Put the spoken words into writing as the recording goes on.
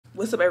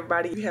What's up,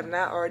 everybody? If you have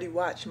not already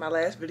watched my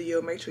last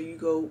video, make sure you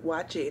go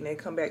watch it and then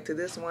come back to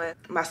this one.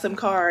 My SIM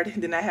card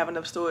did not have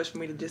enough storage for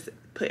me to just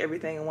put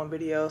everything in one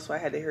video, so I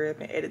had to hurry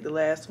up and edit the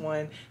last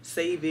one,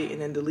 save it,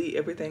 and then delete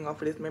everything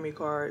off of this memory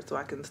card so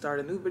I can start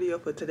a new video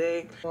for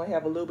today. We only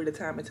have a little bit of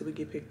time until we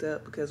get picked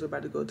up because we're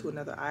about to go to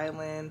another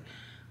island.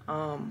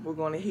 We're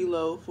going to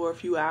Hilo for a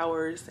few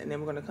hours, and then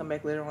we're going to come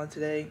back later on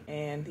today.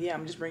 And yeah,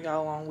 I'm just bringing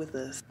y'all along with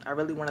us. I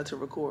really wanted to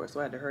record,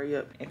 so I had to hurry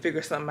up and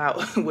figure something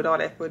out with all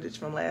that footage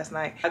from last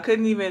night. I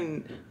couldn't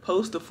even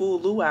post the full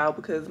luau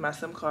because my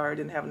SIM card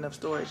didn't have enough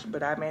storage,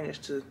 but I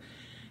managed to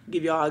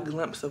give y'all a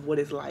glimpse of what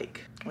it's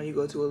like when you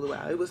go to a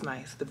luau. It was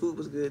nice. The food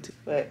was good too.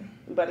 But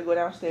we're about to go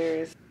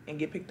downstairs and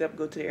get picked up,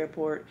 go to the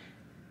airport,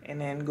 and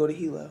then go to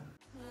Hilo.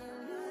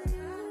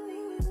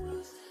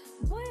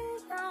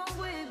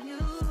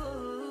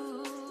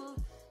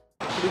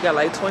 We got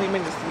like 20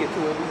 minutes to get to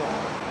where we're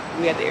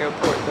going. We at the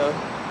airport though.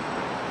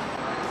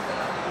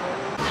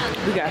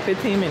 We got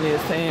 15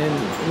 minutes and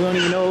we don't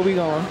even know where we're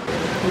going.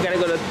 We gotta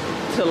go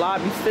to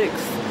lobby 6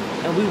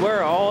 and we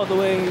were all the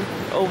way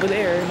over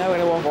there. Now we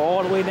gotta walk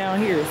all the way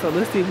down here. So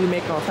let's see if we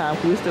make it on time.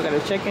 We still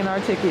gotta check in our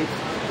tickets,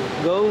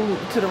 go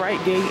to the right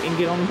gate and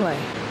get on the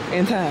plane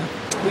in time.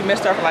 We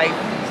missed our flight,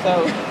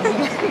 so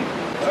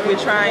we're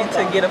trying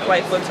to get a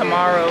flight for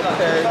tomorrow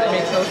because it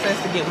makes no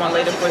sense to get one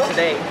later for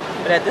today.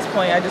 But at this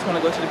point, I just want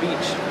to go to the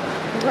beach.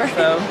 Right.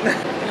 So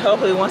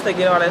hopefully once they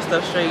get all that stuff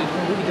straight,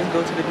 we can just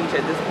go to the beach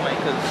at this point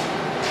because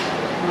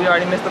we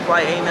already missed the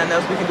flight. Ain't nothing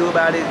else we can do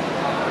about it.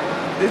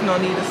 There's no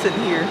need to sit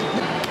here.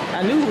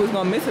 I knew we was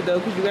going to miss it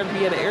though because you got to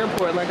be at the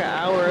airport like an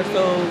hour or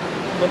so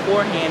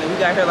beforehand. And we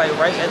got here like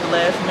right at the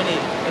last minute.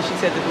 And she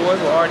said the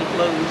doors were already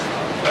closed.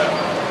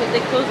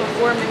 They closed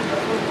 4 minutes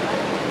before.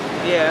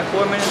 Yeah,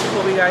 4 minutes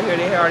before we got here,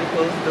 they had already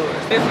closed the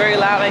doors. It's very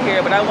loud in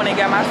here, but I went and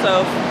got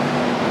myself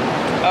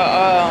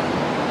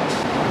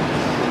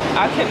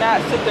I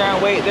cannot sit there and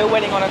wait. They're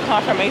waiting on a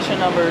confirmation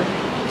number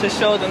to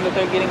show them that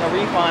they're getting a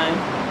refund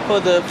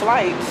for the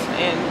flights,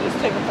 and it's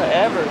taking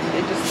forever.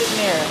 They're just sitting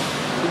there.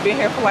 We've been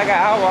here for like an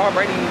hour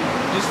already,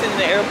 just sitting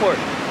in the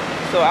airport.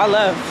 So I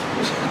left.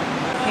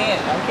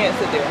 I can't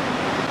sit there.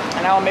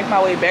 And I'll make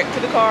my way back to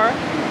the car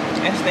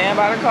and stand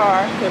by the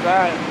car because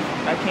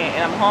I can't.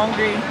 And I'm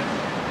hungry,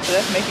 so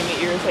that's making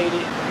me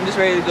irritated. I'm just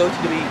ready to go to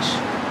the beach.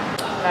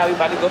 Now we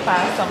about to go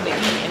find something to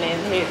eat and then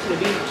head to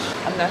the beach.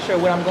 I'm not sure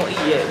what I'm gonna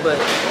eat yet, but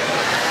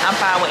I'm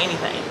fine with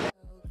anything.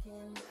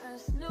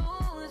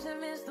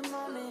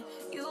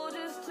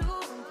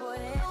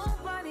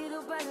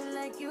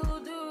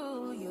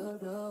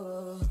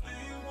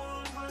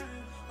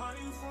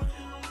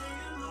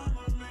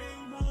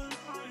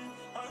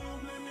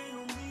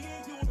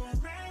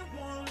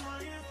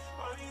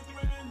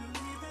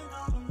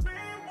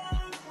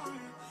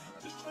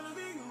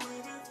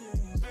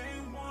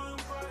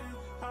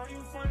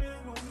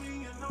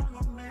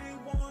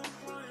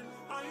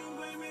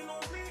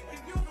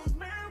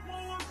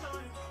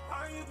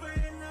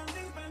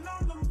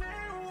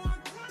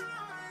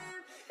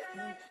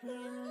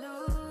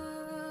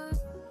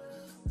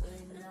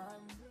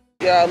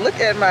 Y'all, look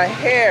at my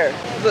hair.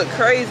 It look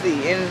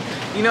crazy. And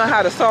you know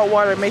how the salt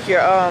water make your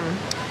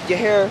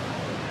hair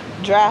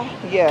dry?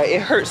 Yeah,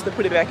 it hurts to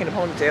put it back in the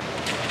ponytail.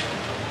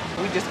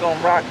 We just gonna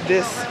rock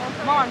this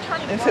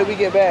until we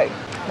get back.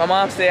 My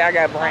mom said I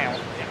got brown.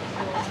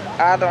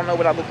 I don't know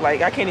what I look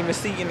like. I can't even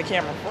see in the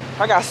camera.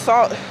 I got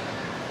salt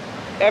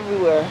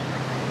everywhere.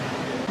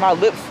 My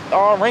lips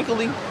all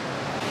wrinkly.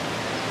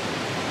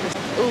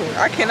 Ooh,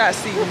 I cannot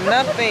see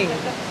nothing.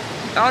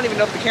 I don't even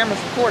know if the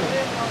camera's recording.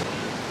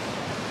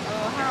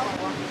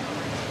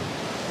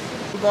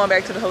 We're going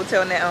back to the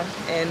hotel now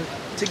and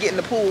to get in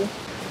the pool.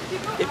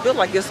 It feels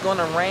like it's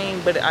gonna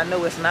rain, but I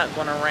know it's not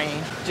gonna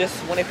rain. Just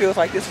when it feels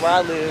like this where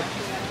I live.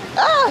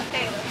 Ah!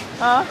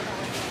 Huh?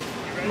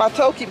 My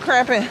toe keep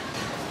cramping.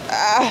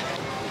 Ah!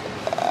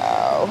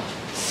 Ow.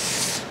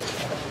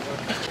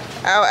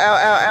 Ow, ow,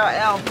 ow, ow,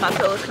 ow. My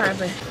toe is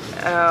cramping.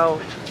 Ow.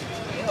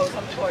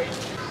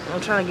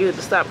 I'm trying to get it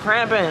to stop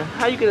cramping.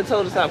 How you get a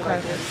toe to stop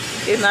cramping?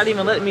 It's not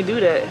even letting me do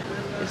that.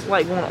 It's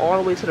like going all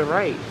the way to the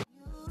right.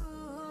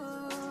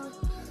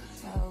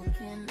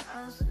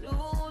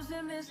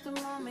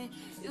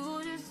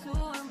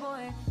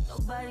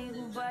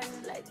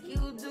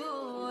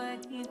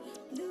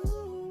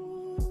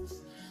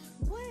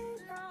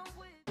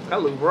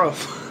 That look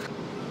rough.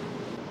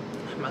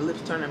 My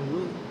lips turning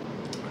blue.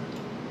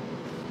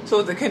 So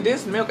is the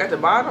condensed milk at the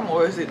bottom,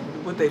 or is it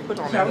what they put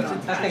on there?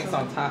 I think it's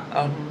on top.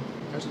 Oh,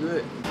 that's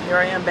good. Here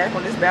I am back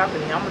on this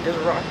balcony. I'm gonna just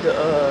rock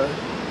the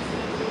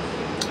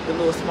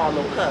little small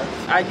little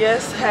puff. I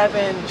guess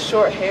having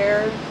short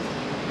hair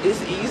is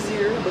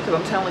easier because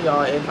I'm telling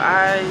y'all, if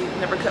I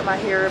never cut my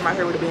hair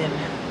would have been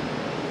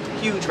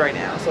huge right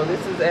now. So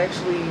this is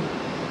actually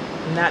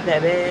not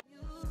that bad.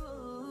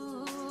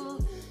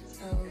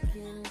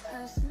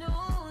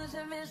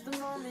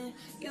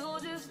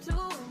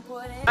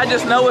 I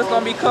just know it's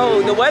gonna be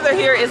cold. The weather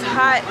here is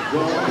hot,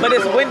 but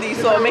it's windy,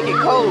 so it'll make it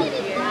cold.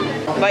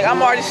 Like,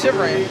 I'm already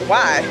shivering.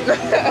 Why?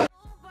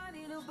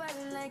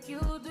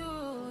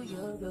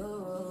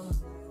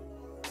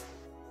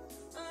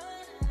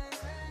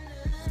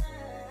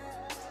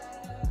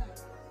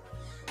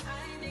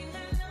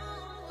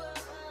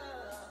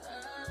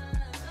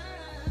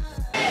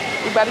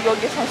 We about to go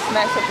get some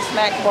snacks at the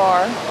snack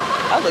bar.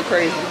 I look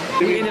crazy.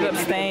 We ended up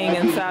staying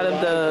inside of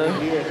the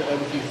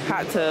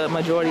hot tub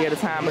majority of the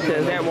time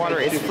because that water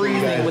is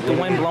freezing with the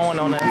wind blowing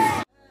on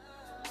us.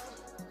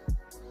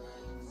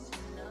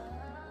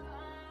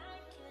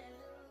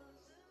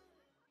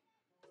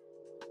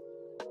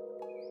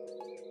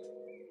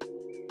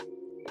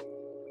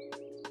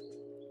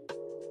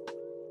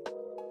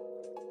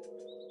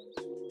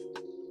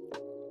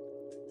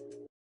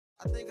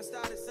 I think I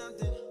started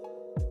something.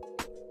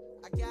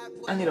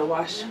 I need to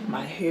wash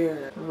my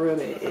hair real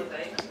bad.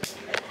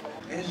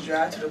 It's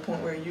dry to the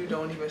point where you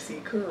don't even see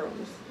curls.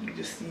 You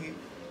just see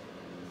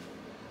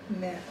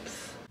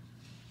naps.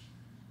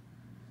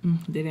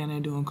 They down there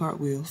doing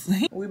cartwheels.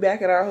 We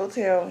back at our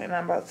hotel and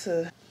I'm about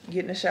to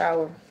get in the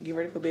shower, get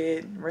ready for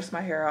bed, rinse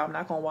my hair out. I'm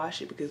not gonna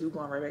wash it because we're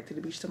going right back to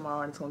the beach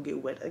tomorrow and it's gonna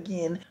get wet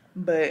again.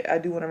 But I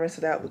do want to rinse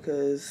it out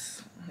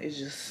because it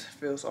just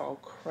feels all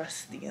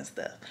crusty and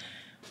stuff.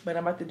 But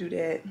I'm about to do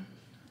that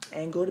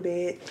and go to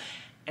bed,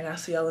 and I'll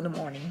see y'all in the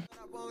morning.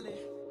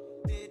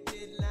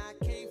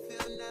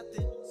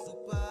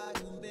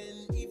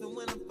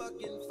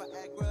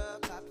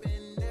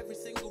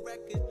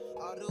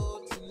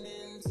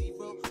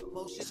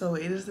 So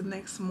it is the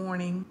next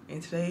morning,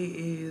 and today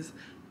is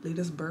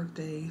Lita's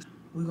birthday.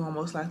 We're gonna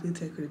most likely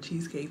take her to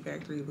Cheesecake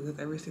Factory because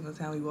every single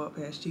time we walk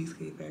past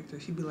Cheesecake Factory,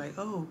 she'd be like,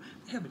 oh,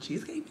 they have a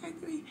Cheesecake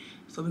Factory?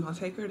 So we're gonna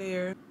take her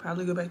there,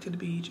 probably go back to the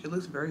beach. It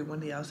looks very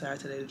windy outside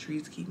today. The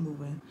trees keep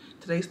moving.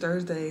 Today's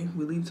Thursday,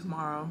 we leave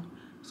tomorrow.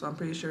 So I'm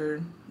pretty sure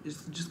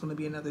it's just gonna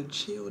be another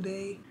chill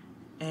day.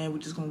 And we're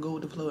just gonna go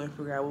with the flow and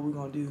figure out what we're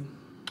gonna do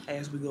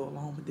as we go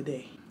along with the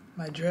day.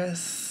 My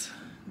dress,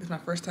 this is my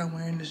first time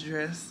wearing this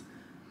dress.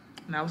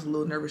 And I was a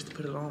little nervous to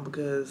put it on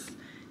because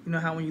you know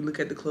how when you look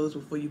at the clothes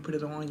before you put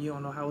it on, you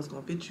don't know how it's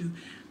gonna fit you.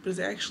 But it's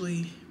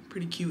actually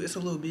pretty cute. It's a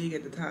little big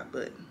at the top,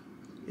 but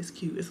it's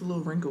cute. It's a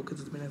little wrinkled because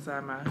it's been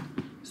inside my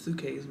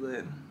suitcase,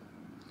 but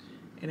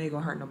it ain't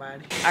gonna hurt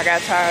nobody. I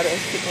got tired of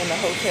sitting in the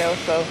hotel,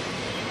 so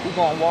we're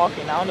gonna walk.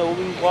 And I don't know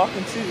where we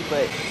walking to,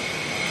 but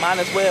might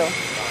as well.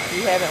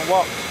 We haven't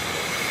walked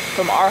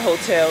from our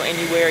hotel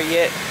anywhere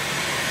yet.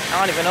 I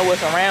don't even know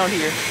what's around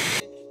here.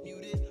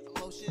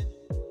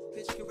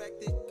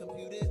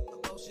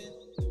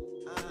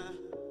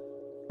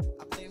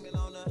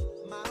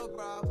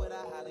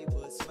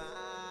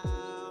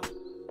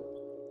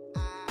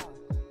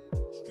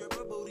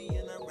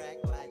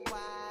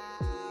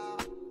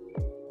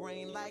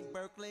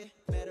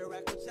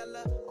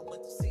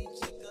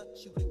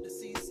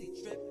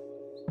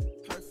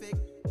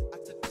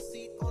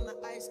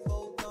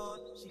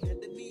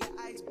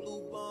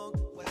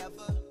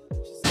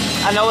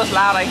 I know it's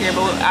loud out here,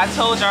 but I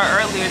told y'all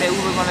earlier that we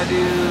were gonna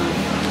do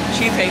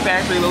Cheesecake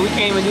Factory, but we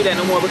can't even do that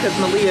no more because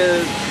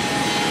Malia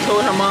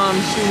told her mom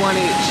she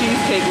wanted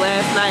cheesecake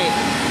last night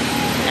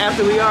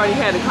after we already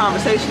had a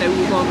conversation that we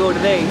were gonna go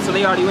today. So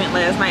they already went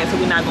last night, so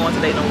we're not going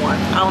today no more.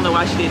 I don't know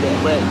why she did that,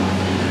 but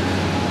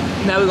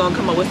now we're gonna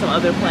come up with some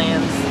other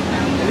plans.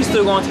 We're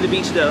still going to the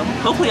beach though.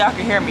 Hopefully y'all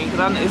can hear me because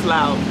I know it's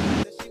loud.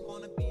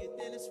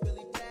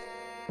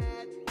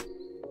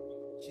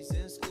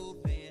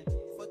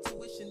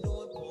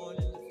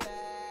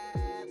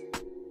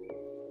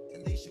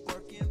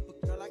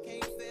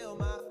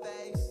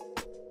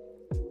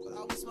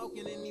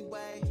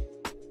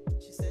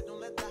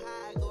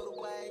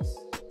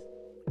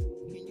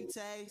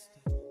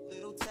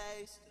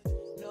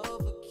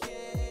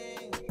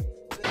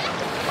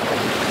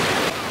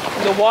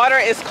 The water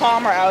is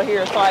calmer out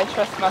here, so I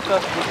trust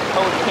myself to just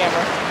hold the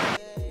camera.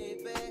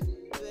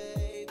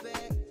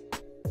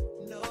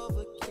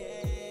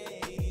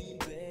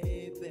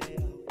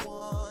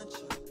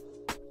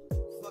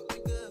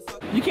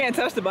 You can't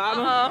touch the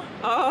bottom?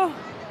 Oh.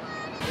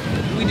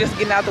 We just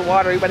getting out the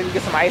water. Everybody can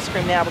get some ice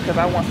cream now because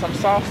I want some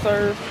soft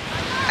serve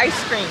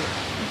ice cream.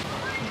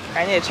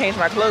 I need to change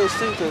my clothes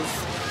too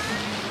because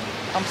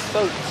I'm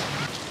soaked.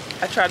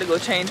 I tried to go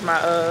change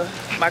my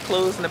my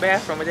clothes in the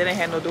bathroom, but they didn't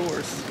have no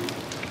doors.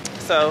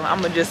 So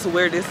I'm gonna just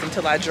wear this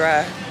until I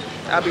dry.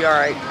 I'll be all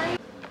right.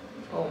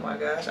 Oh my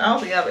gosh, I don't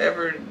think I've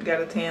ever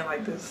got a tan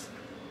like this.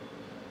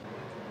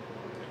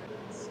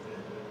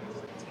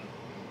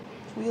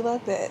 We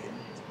love that.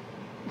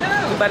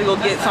 We about to go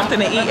get something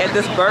to eat at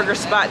this burger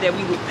spot that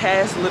we would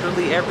pass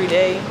literally every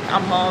day.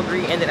 I'm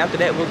hungry, and then after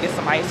that we'll get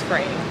some ice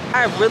cream.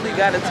 I really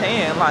got a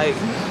tan, like.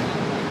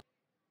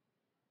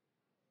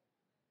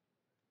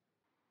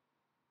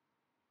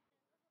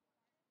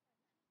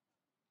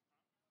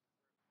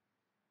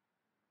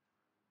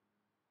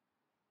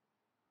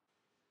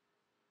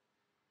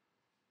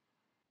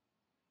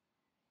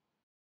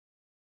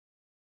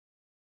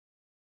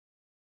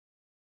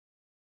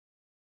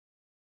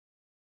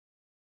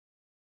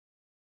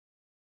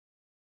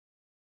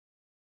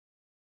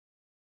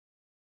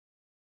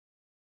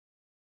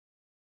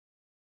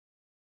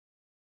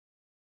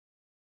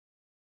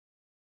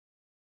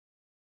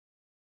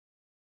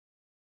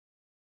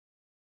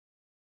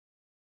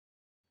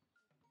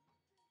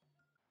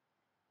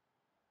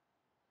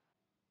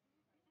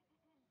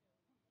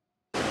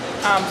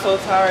 I'm so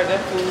tired. That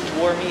food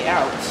wore me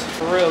out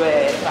real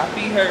bad. My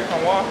feet hurt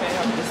from walking.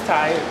 I'm just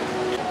tired.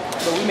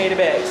 But we made it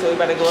back, so we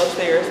about to go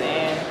upstairs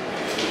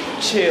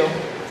and chill.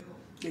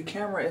 The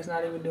camera is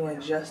not even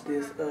doing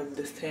justice of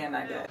this tan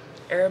I got.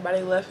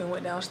 Everybody left and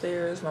went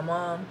downstairs. My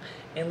mom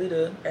and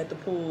Lita at the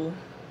pool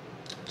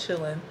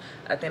chilling.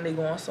 I think they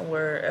going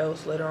somewhere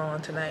else later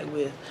on tonight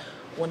with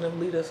one of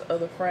Lita's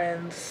other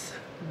friends,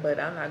 but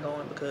I'm not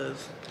going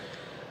because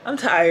I'm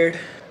tired.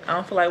 I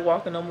don't feel like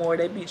walking no more.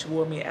 That beach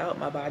wore me out.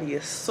 My body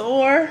is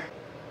sore.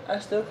 I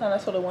still kind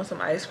of sort of want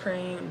some ice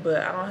cream,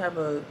 but I don't have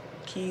a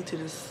key to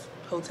this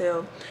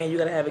hotel, and you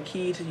gotta have a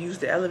key to use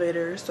the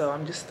elevator, so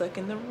I'm just stuck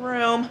in the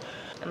room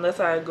unless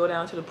I go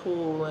down to the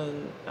pool.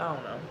 And I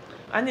don't know,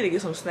 I need to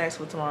get some snacks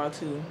for tomorrow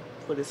too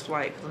for this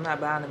flight, because I'm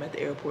not buying them at the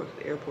airport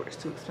because the airport is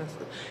too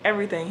expensive.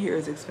 Everything here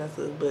is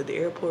expensive, but the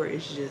airport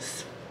is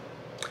just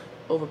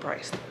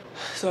overpriced.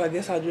 So I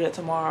guess I'll do that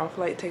tomorrow. Our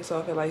flight takes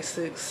off at like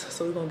 6,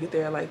 so we're gonna get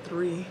there at like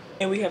 3,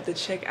 and we have to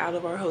check out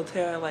of our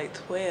hotel at like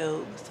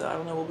 12, so I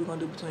don't know what we're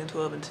gonna do between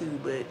 12 and 2,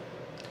 but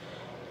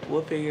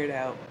we'll figure it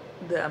out.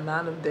 The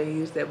amount of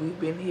days that we've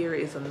been here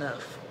is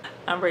enough.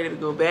 I'm ready to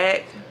go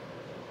back,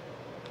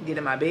 get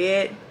in my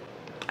bed.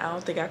 I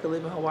don't think I could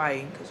live in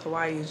Hawaii, because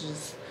Hawaii is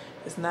just,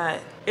 it's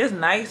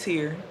nice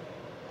here.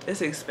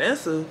 It's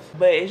expensive,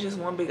 but it's just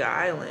one big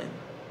island.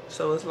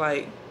 So it's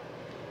like,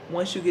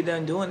 once you get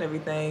done doing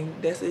everything,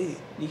 that's it.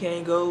 You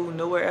can't go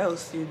nowhere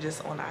else. You're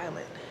just on the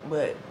island.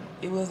 But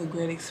it was a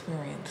great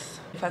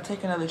experience. If I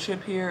take another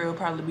trip here, it'll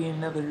probably be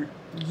another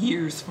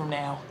years from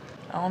now.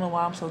 I don't know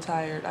why I'm so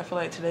tired. I feel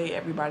like today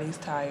everybody's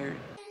tired.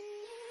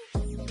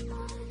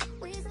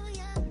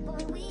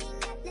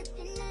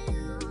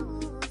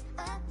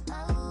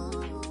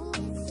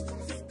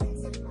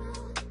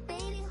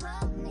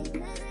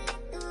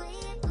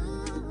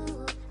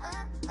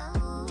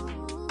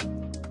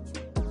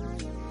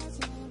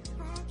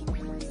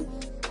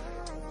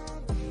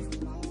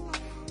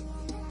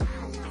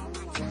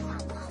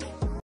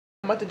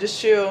 I'm about to just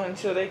chill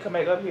until they come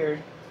back up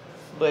here,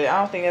 but I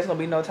don't think that's gonna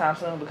be no time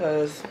soon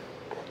because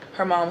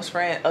her mom's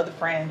three other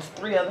friends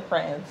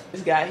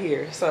just got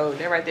here. So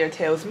that right there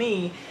tells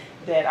me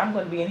that I'm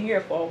gonna be in here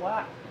for a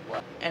while,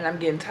 and I'm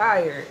getting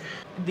tired.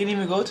 Didn't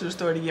even go to the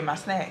store to get my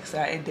snacks.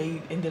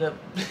 They ended up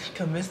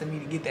convincing me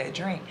to get that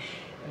drink,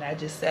 and I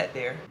just sat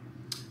there.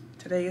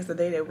 Today is the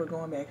day that we're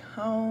going back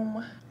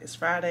home. It's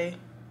Friday.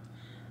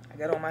 I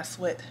got on my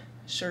sweat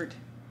shirt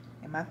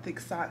and my thick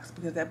socks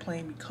because that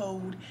plane be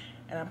cold,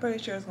 and I'm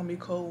pretty sure it's gonna be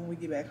cold when we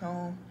get back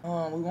home.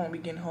 We won't be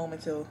getting home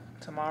until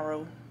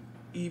tomorrow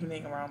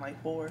evening around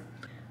like 4.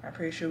 I'm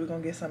pretty sure we're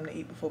gonna get something to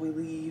eat before we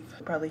leave.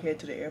 We'll probably head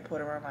to the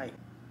airport around like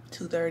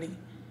 2:30.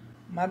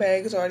 My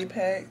bag is already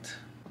packed.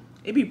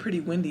 It'd be pretty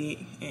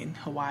windy in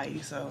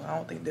Hawaii, so I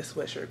don't think this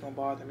sweatshirt gonna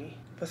bother me.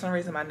 For some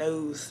reason my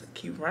nose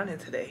keeps running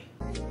today.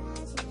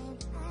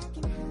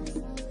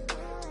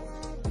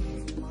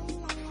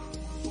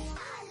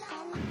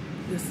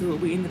 This is what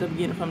we ended up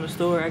getting from the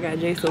store. I got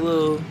Jayce a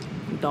little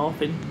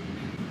dolphin.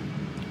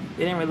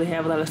 They didn't really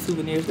have a lot of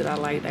souvenirs that I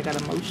liked. I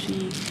got a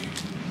mochi,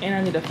 and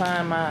I need to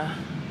find my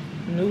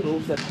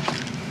noodles.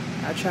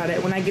 I'll try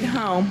that when I get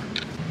home.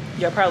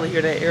 Y'all probably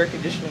hear that air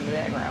conditioning in the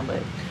background,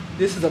 but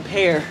this is a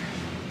pear.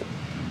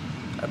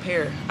 A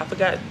pear. I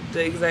forgot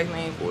the exact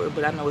name for it,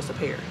 but I know it's a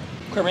pear.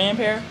 Korean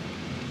pear.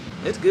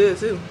 It's good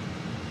too.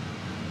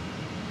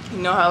 You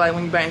know how like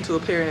when you bite into a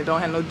pear and it don't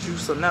have no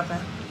juice or nothing?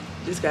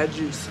 This got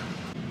juice.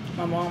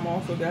 My mom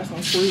also got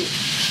some fruit.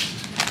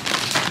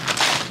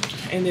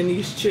 And then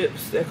these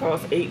chips that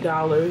cost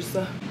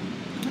 $8.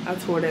 I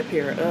tore that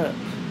pear up.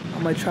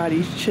 I'm gonna try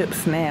these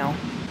chips now.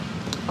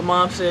 My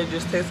mom said it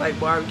just tastes like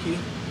barbecue.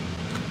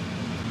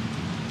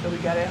 So we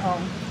got it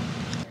home.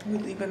 We're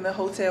leaving the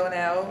hotel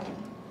now.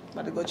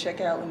 About to go check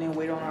out and then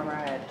wait on our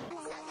ride.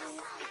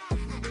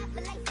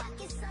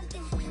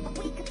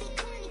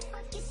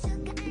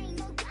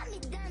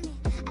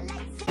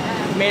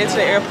 Made it to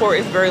the airport.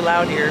 It's very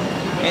loud here.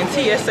 And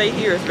TSA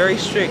here is very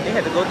strict. They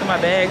had to go through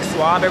my bag,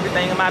 swab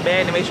everything in my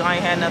bag to make sure I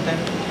ain't had nothing.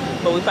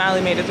 But we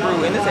finally made it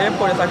through. And this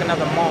airport is like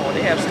another mall.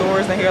 They have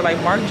stores in here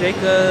like Marc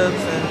Jacobs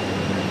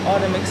and all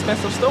them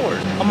expensive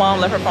stores. My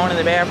mom left her phone in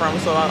the bathroom,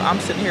 so I'm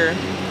sitting here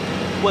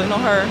waiting on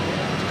her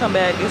to come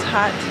back. It's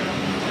hot.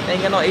 They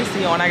ain't got no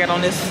AC on. I got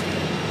on this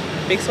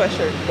big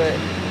sweatshirt, but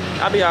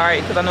I'll be all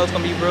right because I know it's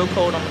gonna be real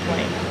cold on the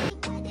plane.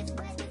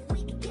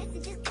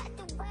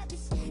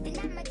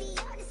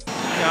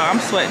 I'm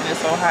sweating, it's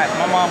so hot.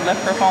 My mom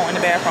left her phone in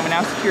the bathroom and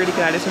now security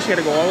got it, so she had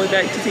to go all the way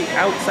back to take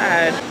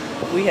outside.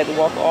 We had to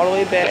walk all the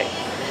way back.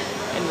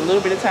 In the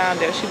little bit of time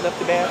that she left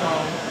the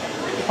bathroom,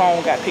 the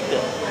phone got picked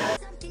up.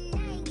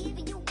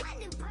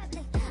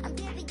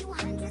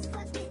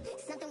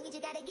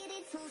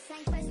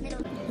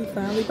 We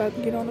finally about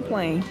to get on the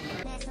plane.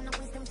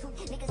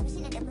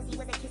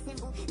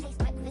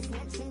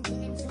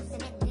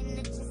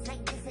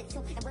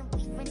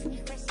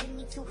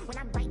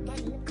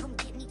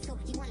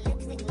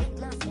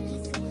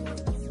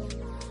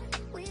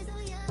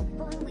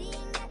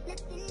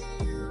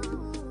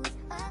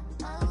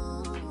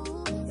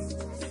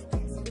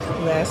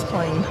 Last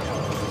plane.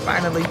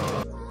 finally.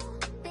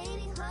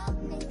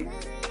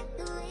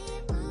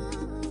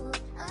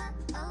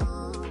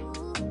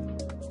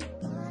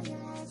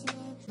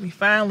 We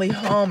finally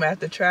home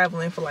after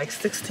traveling for like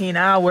 16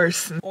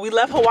 hours. When we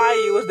left Hawaii,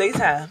 it was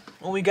daytime.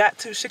 When we got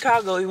to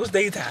Chicago, it was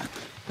daytime.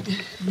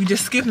 We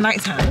just skipped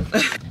nighttime.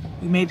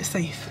 We made it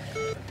safe.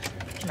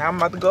 Now I'm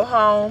about to go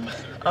home,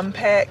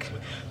 unpack,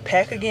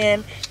 pack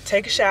again,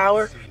 take a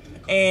shower,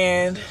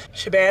 and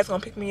Shabazz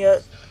gonna pick me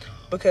up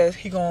because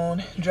he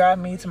gonna drive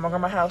me to my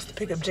grandma's house to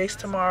pick up Jayce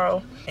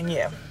tomorrow. And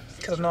yeah,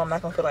 because I know I'm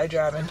not gonna feel like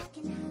driving.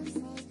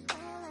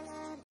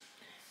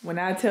 When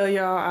I tell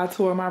y'all I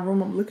tore my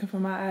room up looking for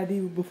my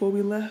ID before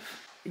we left,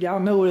 y'all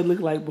know what it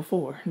looked like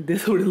before.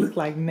 This is what it looked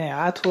like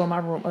now. I tore my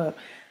room up.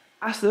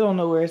 I still don't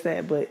know where it's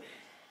at, but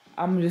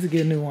I'm gonna just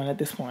get a new one at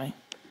this point.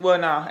 Well,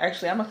 no,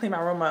 actually, I'm gonna clean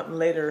my room up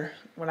later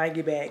when I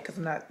get back because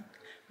I'm not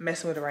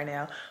messing with it right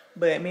now.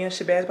 But me and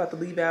Shabazz about to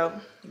leave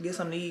out, get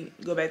something to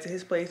eat, go back to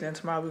his place, and then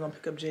tomorrow we're gonna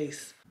pick up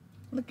Jayce.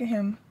 Look at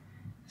him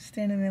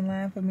standing in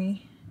line for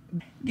me.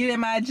 Getting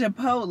my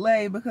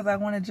Chipotle because I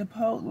want a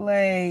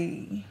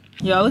Chipotle.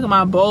 Y'all, look at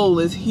my bowl.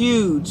 It's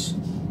huge.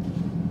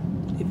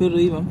 If it'll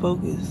even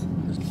focus.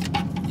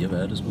 You ever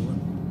had this before?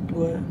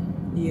 What?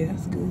 Yeah,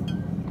 it's good.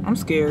 I'm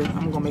scared.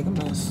 I'm gonna make a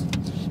mess.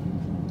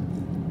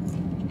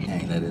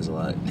 Dang, that is a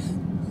lot.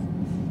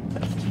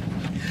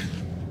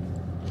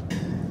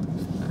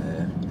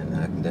 And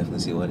I can definitely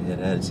see why they had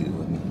an attitude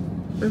with me.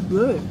 It's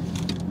good.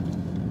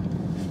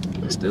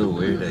 It's still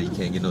weird that you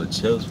can't get no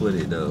chips with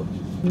it though.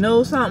 You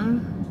know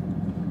something?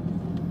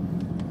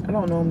 I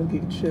don't normally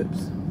get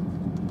chips.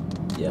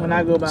 Yeah, when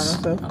I go by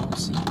myself. I don't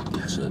see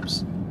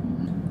chips.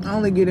 I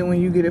only get it when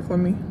you get it for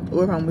me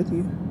or if I'm with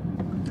you.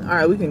 All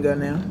right, we can go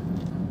now.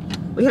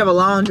 We have a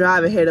long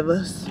drive ahead of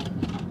us.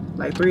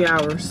 Like 3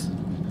 hours.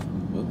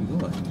 Where we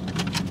going?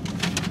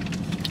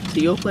 To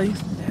your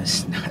place?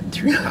 That's not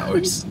 3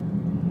 hours.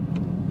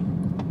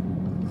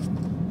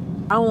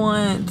 I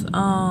want,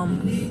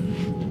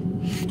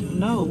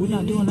 no, we're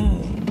not doing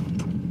that.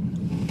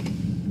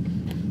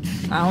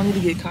 I don't need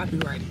to get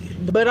copyrighted.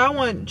 But I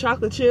want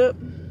chocolate chip.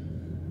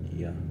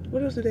 Yeah.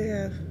 What else do they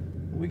have?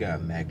 We got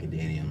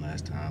macadamia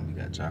last time. We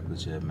got chocolate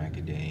chip,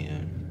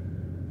 macadamia.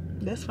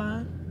 That's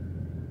fine.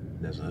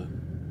 That's a.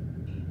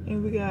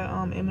 And we got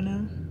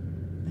M&M.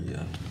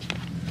 Yeah.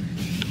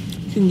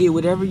 You can get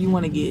whatever you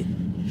want to get.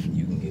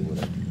 You can get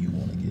whatever you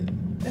want to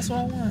get. That's what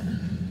I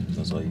want.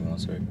 That's all you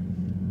want, sir?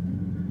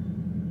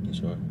 You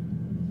sure?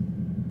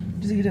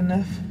 Just get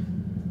enough.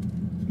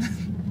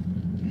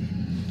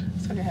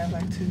 So I can have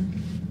like two.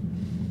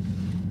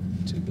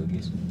 2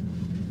 cookies.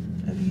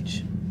 Of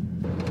each.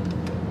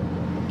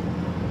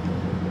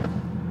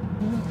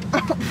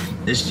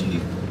 It's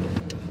cheap.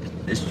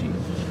 It's cheap.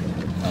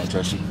 I don't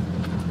trust you.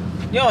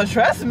 You don't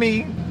trust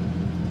me?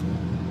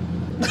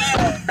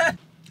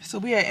 So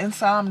we at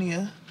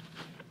Insomnia.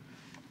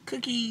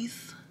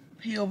 Cookies.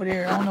 He over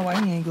there. I don't know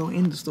why he ain't go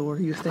in the store.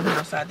 He was standing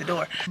outside the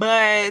door.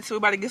 But so we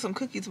about to get some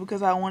cookies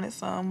because I wanted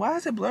some. Why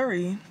is it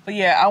blurry? But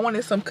yeah, I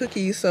wanted some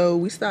cookies, so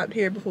we stopped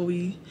here before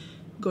we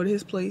go to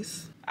his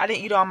place. I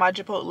didn't eat all my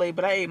Chipotle,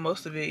 but I ate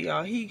most of it,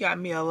 y'all. He got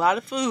me a lot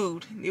of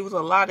food. It was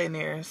a lot in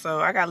there, so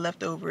I got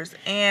leftovers.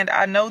 And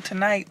I know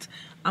tonight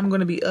I'm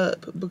gonna be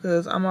up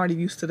because I'm already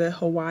used to the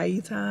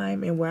Hawaii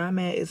time, and where I'm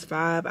at is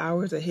 5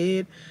 hours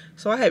ahead.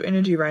 So I have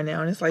energy right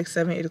now, and it's like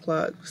 7, 8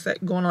 o'clock,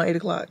 going on 8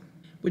 o'clock,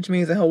 which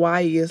means in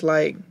Hawaii is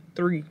like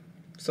 3.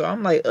 So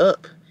I'm like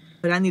up,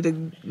 but I need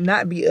to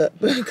not be up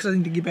because I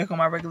need to get back on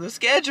my regular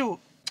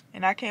schedule.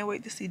 And I can't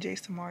wait to see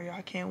Jayce tomorrow, y'all.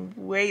 I can't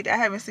wait. I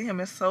haven't seen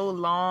him in so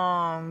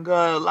long.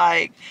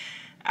 Like,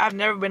 I've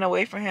never been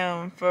away from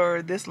him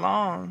for this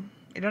long.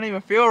 It don't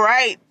even feel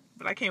right.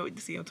 But I can't wait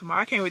to see him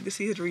tomorrow. I can't wait to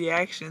see his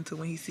reaction to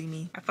when he see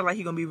me. I feel like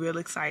he's going to be real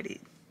excited.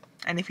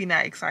 And if he's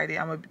not excited,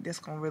 that's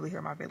going to really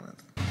hurt my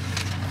feelings.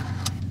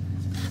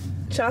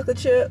 Chocolate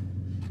chip,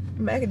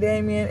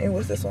 macadamia, and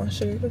what's this one?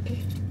 Sugar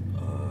cookie?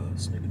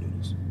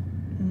 Snickerdoodles.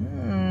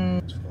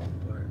 It's falling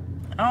apart.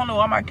 I don't know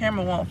why my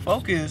camera won't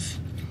focus.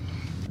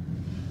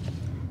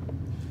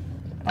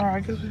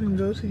 Alright, I guess we can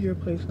go to your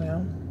place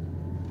now.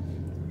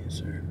 Yes,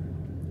 sir.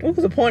 What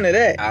was the point of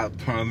that? I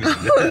promise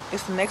you.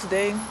 It's the next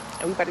day,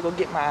 and we about to go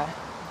get my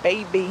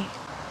baby.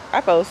 I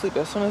fell asleep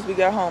as soon as we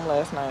got home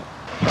last night.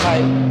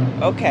 Like,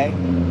 okay.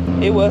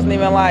 It wasn't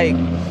even like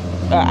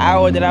an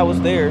hour that I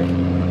was there,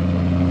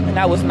 and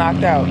I was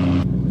knocked out.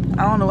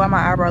 I don't know why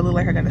my eyebrow look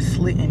like I got a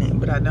slit in it,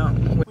 but I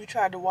don't. We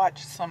tried to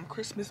watch some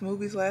Christmas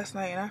movies last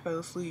night, and I fell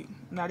asleep.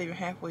 Not even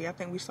halfway. I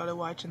think we started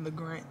watching The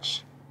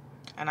Grinch,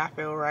 and I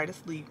fell right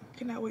asleep.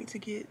 Cannot wait to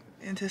get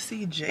and to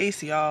see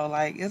Jayce, y'all.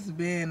 Like, it's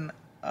been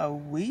a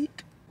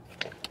week,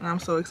 and I'm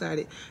so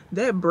excited.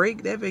 That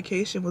break, that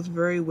vacation was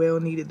very well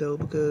needed though,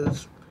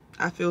 because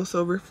I feel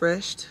so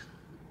refreshed.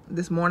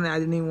 This morning I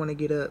didn't even want to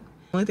get up.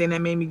 The only thing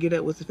that made me get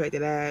up was the fact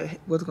that I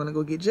was going to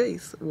go get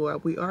Jayce. Well,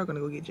 we are going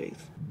to go get Jayce.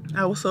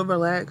 I was so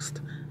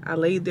relaxed. I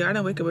laid there. I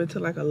didn't wake up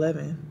until like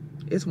 11.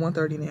 It's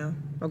 1:30 now.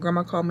 My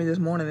grandma called me this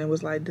morning and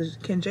was like,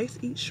 can Jayce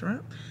eat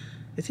shrimp?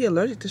 Is he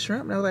allergic to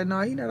shrimp? And I was like,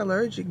 no, he's not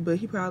allergic, but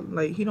he probably,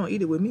 like, he don't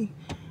eat it with me.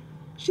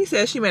 She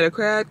said she made a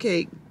crab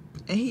cake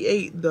and he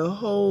ate the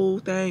whole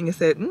thing and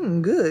said,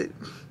 good.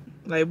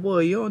 Like,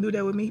 boy, you don't do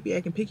that with me. He be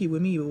acting picky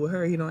with me, but with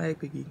her, he don't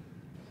act picky.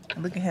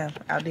 Look at him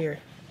out there.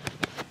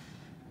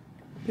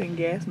 Putting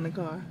gas in the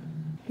car.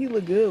 He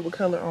look good with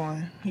color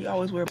on. He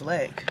always wear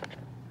black.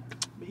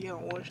 But he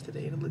on orange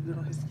today and it look good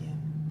on his skin.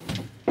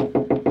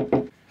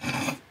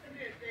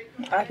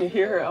 I can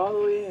hear her all the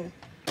way in.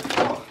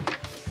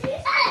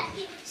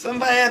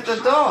 Somebody at the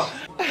door.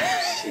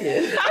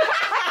 Shit.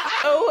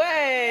 Oh,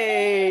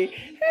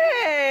 hey.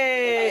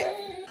 Hey.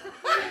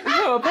 You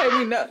gonna pay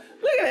me no.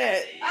 Look at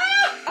that.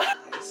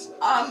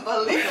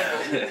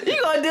 Unbelievable.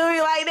 You gonna do me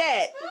like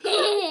that?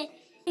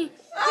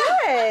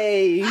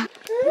 Hey.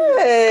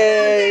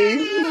 Hey.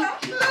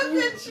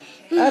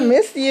 I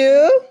miss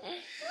you.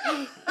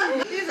 He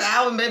said, I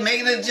haven't been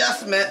making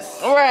adjustments.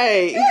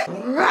 Right.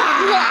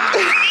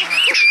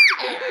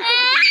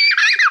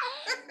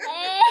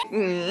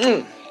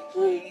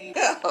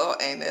 Oh,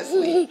 ain't that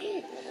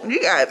sweet? You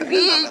got There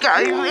you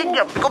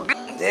go.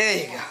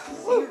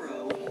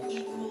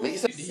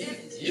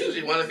 He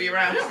usually want to be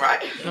around him,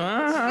 right?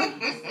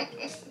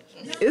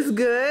 It's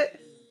good.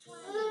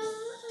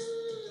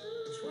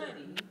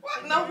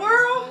 What in the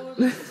world?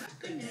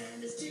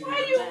 Why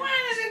are you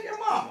whining at your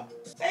mama?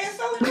 Saying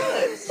so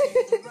good.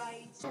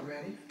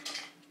 Already?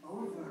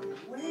 Over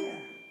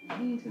where?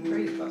 You need to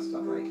pray about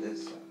stuff like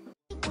this.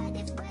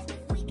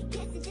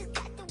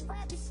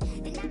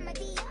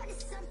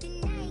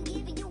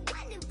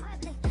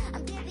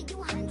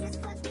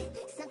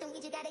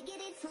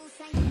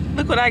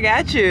 Look what I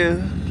got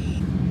you.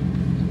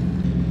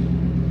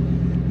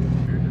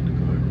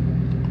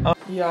 Oh,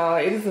 y'all,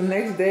 it is the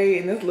next day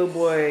and this little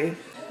boy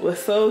was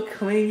so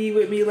clingy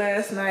with me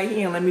last night. He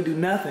didn't let me do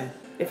nothing.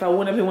 If I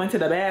went up and went to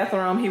the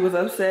bathroom, he was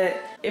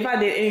upset. If I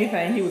did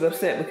anything, he was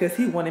upset because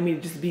he wanted me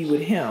to just be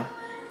with him.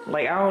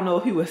 Like, I don't know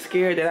if he was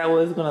scared that I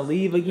was gonna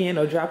leave again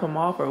or drop him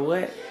off or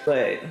what,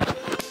 but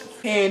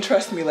he didn't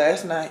trust me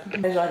last night.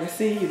 As y'all can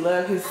see, he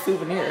loved his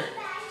souvenir.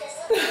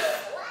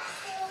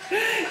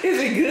 Is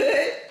it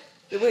good?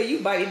 The way you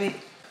biting it.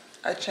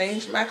 I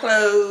changed my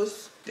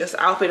clothes. This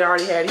outfit I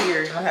already had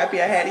here. I'm happy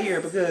I had it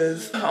here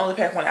because I only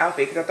packed one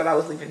outfit because I thought I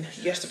was leaving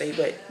yesterday,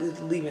 but we was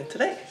leaving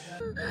today.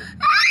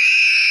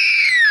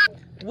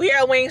 We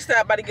at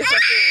Wingstop about to get some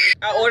food.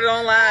 I ordered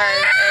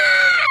online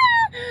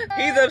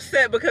and he's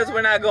upset because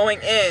we're not going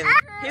in.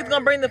 He's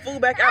gonna bring the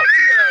food back out to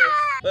us,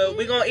 but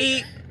we're gonna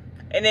eat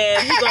and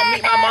then he's gonna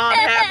meet my mom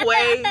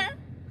halfway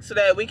so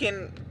that we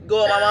can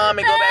go with my mom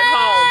and go back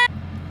home.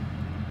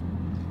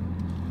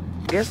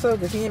 Guess so,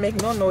 because he ain't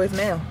making no noise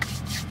now.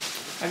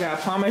 I got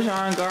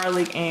Parmesan,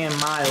 garlic, and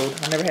mild.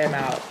 I never had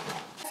mild.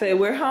 Say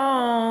we're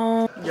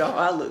home. Y'all,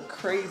 I look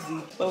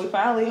crazy. But we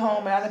finally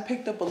home and I done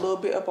picked up a little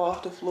bit up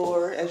off the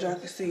floor, as y'all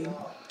can see.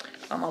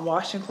 I'm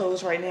washing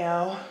clothes right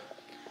now.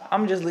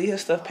 I'm just leave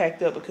his stuff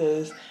packed up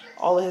because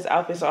all of his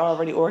outfits are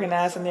already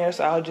organized in there,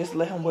 so I'll just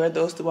let him wear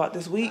those throughout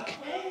this week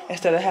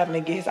instead of having to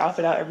get his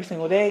outfit out every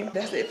single day.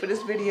 That's it for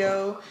this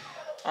video.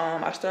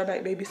 I start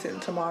back babysitting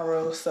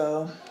tomorrow,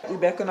 so we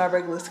back on our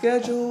regular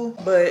schedule.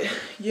 But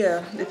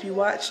yeah, if you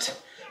watched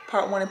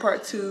part 1 and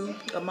part 2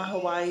 of my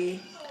Hawaii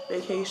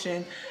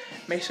vacation,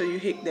 make sure you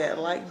hit that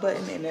like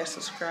button and that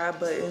subscribe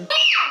button.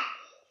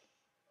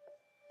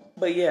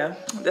 But yeah,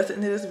 that's the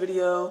end of this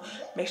video.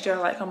 Make sure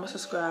y'all like, comment,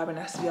 subscribe, and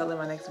I'll see y'all in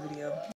my next video.